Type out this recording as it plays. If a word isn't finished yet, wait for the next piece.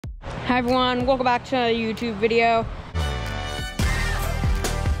Hi everyone, welcome back to a YouTube video.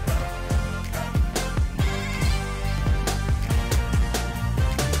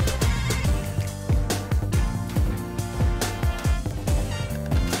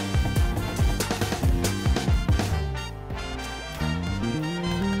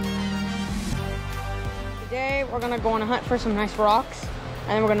 Today we're gonna go on a hunt for some nice rocks,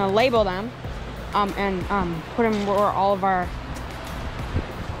 and then we're gonna label them and put them where all of our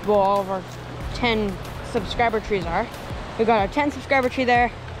 10 subscriber trees are. We got our 10 subscriber tree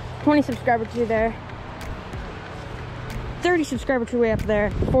there, 20 subscriber tree there, 30 subscriber tree way up there,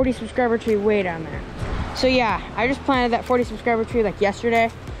 40 subscriber tree way down there. So yeah, I just planted that 40 subscriber tree like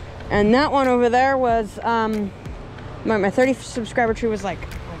yesterday, and that one over there was my 30 subscriber tree was like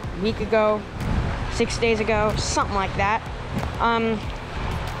a week ago, 6 days ago, something like that. And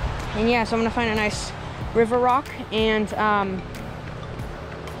yeah, so I'm gonna find a nice river rock and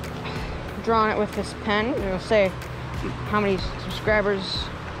draw on it with this pen. It'll say how many subscribers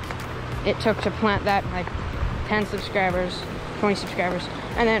it took to plant that, like 10 subscribers, 20 subscribers,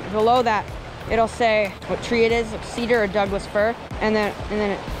 and then below that it'll say what tree it is, like cedar or Douglas fir, and then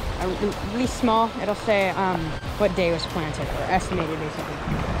really small it'll say what day it was planted, or estimated basically.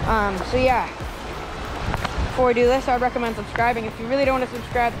 So yeah, before we do this, I would recommend subscribing. If you really don't want to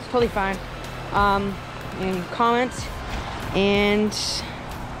subscribe, it's totally fine. And comment, and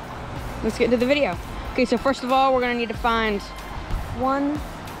let's get into the video. Okay, so first of all, we're gonna need to find 4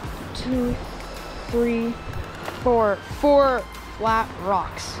 flat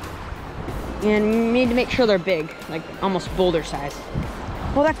rocks. And we need to make sure they're big, like almost boulder size.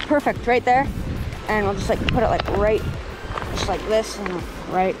 Well, that's perfect right there. And we'll just like put it like right, just like this, and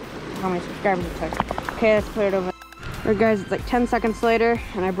right how many subscribers it took. Okay, let's put it over. Alright guys, it's like 10 seconds later,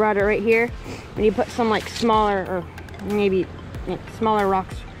 and I brought it right here. And you put some like smaller, or maybe smaller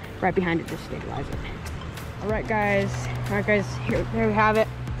rocks right behind it to stabilize it. Alright guys, here we have it.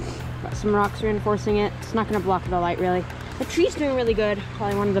 Got some rocks reinforcing it. It's not gonna block the light really. The tree's doing really good,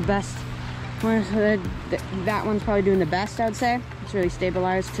 probably one of the best. That one's probably doing the best, I would say. It's really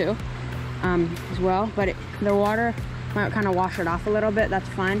stabilized too, as well. But the water might kind of wash it off a little bit, that's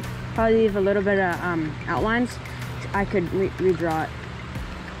fine. Probably leave a little bit of outlines. I could redraw it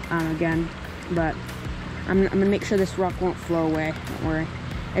again, but I'm gonna make sure this rock won't flow away, don't worry.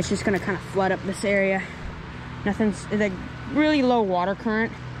 It's just gonna kind of flood up this area. Nothing's like really low water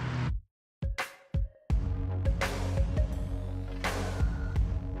current.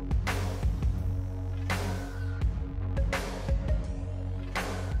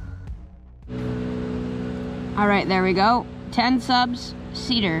 All right, there we go. 10 subs,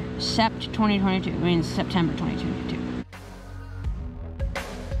 cedar, Sept 2022, means September 2022.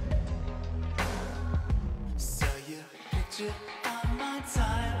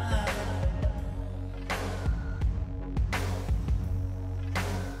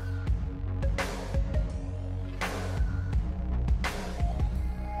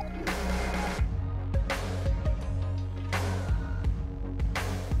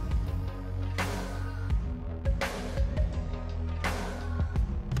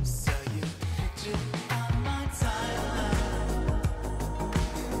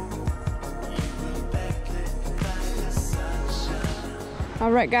 All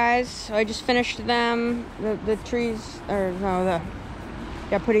right guys, so I just finished them, the trees, or no,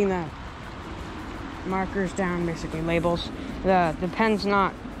 putting the markers down, basically labels. The pen's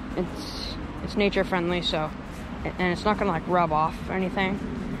not, it's nature friendly, so, and it's not gonna like rub off or anything,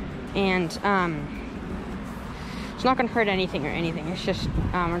 and it's not gonna hurt anything or anything. It's just,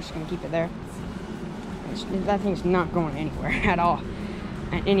 we're just gonna keep it there. That thing's not going anywhere at all,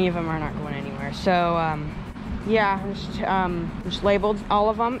 and any of them are not going anywhere. So yeah, just labeled all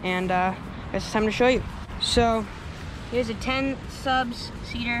of them, and it's time to show you. So here's a 10 subs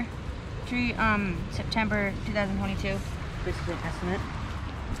cedar tree, September 2022, basically an estimate.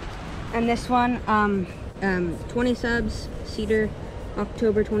 And this one, 20 subs cedar,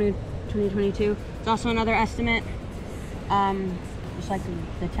 October 2022. It's also another estimate, just like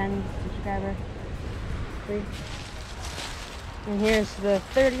the 10 subscriber tree. And here's the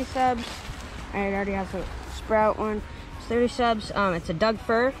 30 subs. I already have the sprout one. It's 30 subs. It's a Doug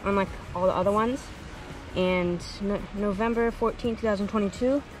fir, unlike all the other ones. And November 14,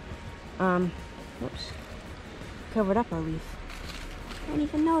 2022. Whoops. Covered up a leaf. I didn't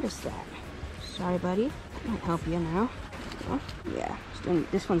even notice that. Sorry, buddy. That might help you now. Oh, yeah,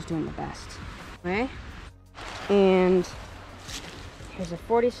 this one's doing the best. Okay. And here's a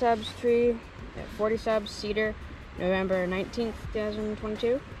 40 subs tree. 40 subs cedar, November 19th,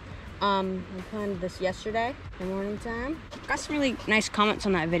 2022. I planned this yesterday in the morning time. Got some really nice comments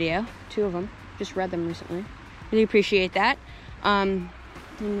on that video. 2 of them. Just read them recently. Really appreciate that.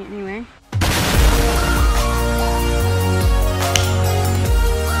 Anyway.